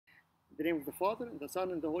In the name of the Father, and the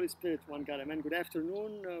Son, and the Holy Spirit, one God. Amen. Good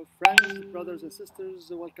afternoon, friends, brothers, and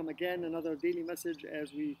sisters. Welcome again, another daily message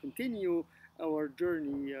as we continue our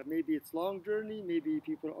journey. Maybe it's a long journey. Maybe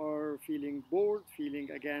people are feeling bored,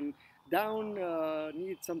 feeling again down,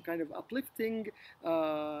 need some kind of uplifting.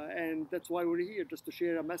 And that's why we're here, just to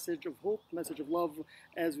share a message of hope, message of love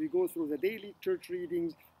as we go through the daily church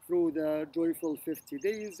readings, through the joyful 50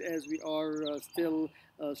 days, as we are still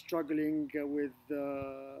struggling with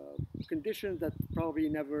conditions that probably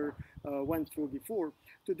never went through before.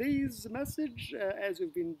 Today's message, as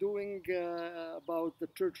we've been doing about the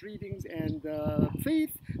church readings and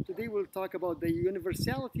faith, today we'll talk about the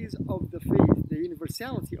universalities of the faith, the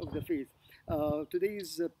universality of the faith.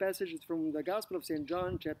 Today's passage is from the Gospel of St.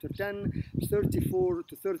 John, chapter 10, 34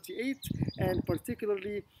 to 38, and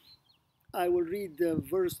particularly I will read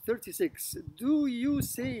verse 36. Do you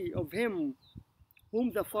say of him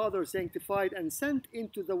whom the Father sanctified and sent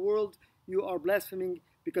into the world, you are blaspheming,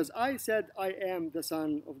 because I said I am the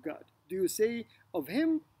Son of God? Do you say of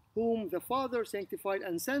him whom the Father sanctified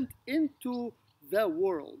and sent into the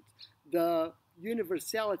world? The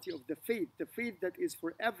universality of the faith that is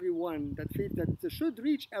for everyone, that faith that should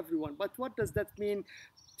reach everyone. But what does that mean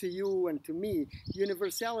to you and to me?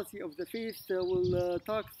 Universality of the faith, we'll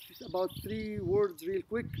talk about three words real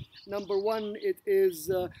quick. Number one, it is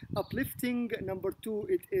uplifting. Number two,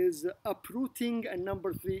 it is uprooting. And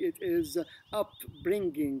number three, it is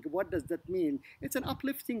upbringing. What does that mean? It's an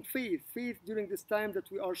uplifting faith during this time that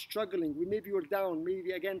we are struggling. Maybe we're down,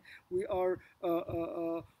 maybe again we are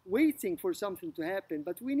waiting for something to happen,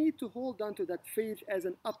 but we need to hold on to that faith as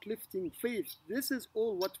an uplifting faith. This is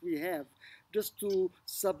all what we have, just to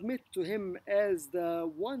submit to him as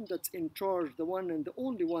the one that's in charge, the one and the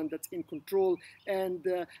only one that's in control, and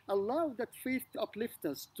allow that faith to uplift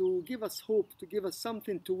us, to give us hope, to give us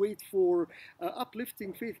something to wait for.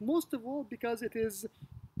 Uplifting faith, most of all because it is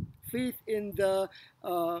faith in the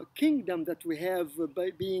kingdom that we have by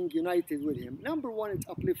being united with him. Number one, it's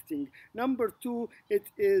uplifting. Number two, it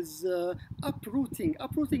is uprooting.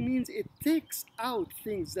 Uprooting means it takes out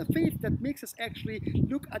things, the faith that makes us actually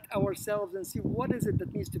look at ourselves and see what is it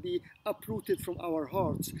that needs to be uprooted from our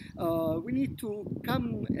hearts. We need to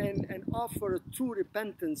come and offer a true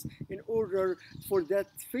repentance in order for that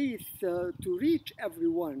faith to reach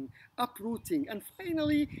everyone. Uprooting. And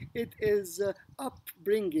finally, it is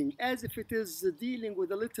upbringing, as if it is dealing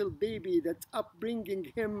with a little baby that's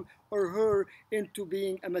upbringing him or her into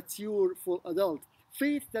being a mature full adult.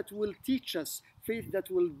 Faith that will teach us, faith that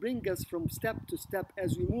will bring us from step to step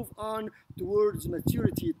as we move on towards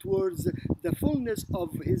maturity, towards the fullness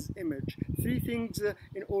of his image. Three things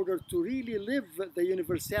in order to really live the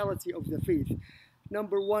universality of the faith.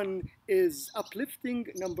 Number one is uplifting,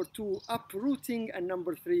 number two, uprooting, and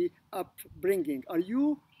number three, upbringing. Are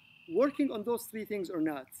you working on those three things or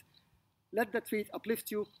not? Let that faith uplift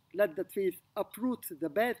you. Let that faith uproot the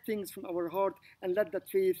bad things from our heart, and let that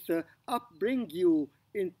faith upbring you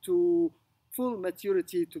into full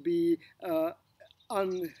maturity to be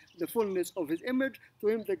on the fullness of his image. To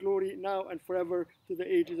him the glory now and forever, to the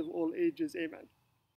ages of all ages. Amen.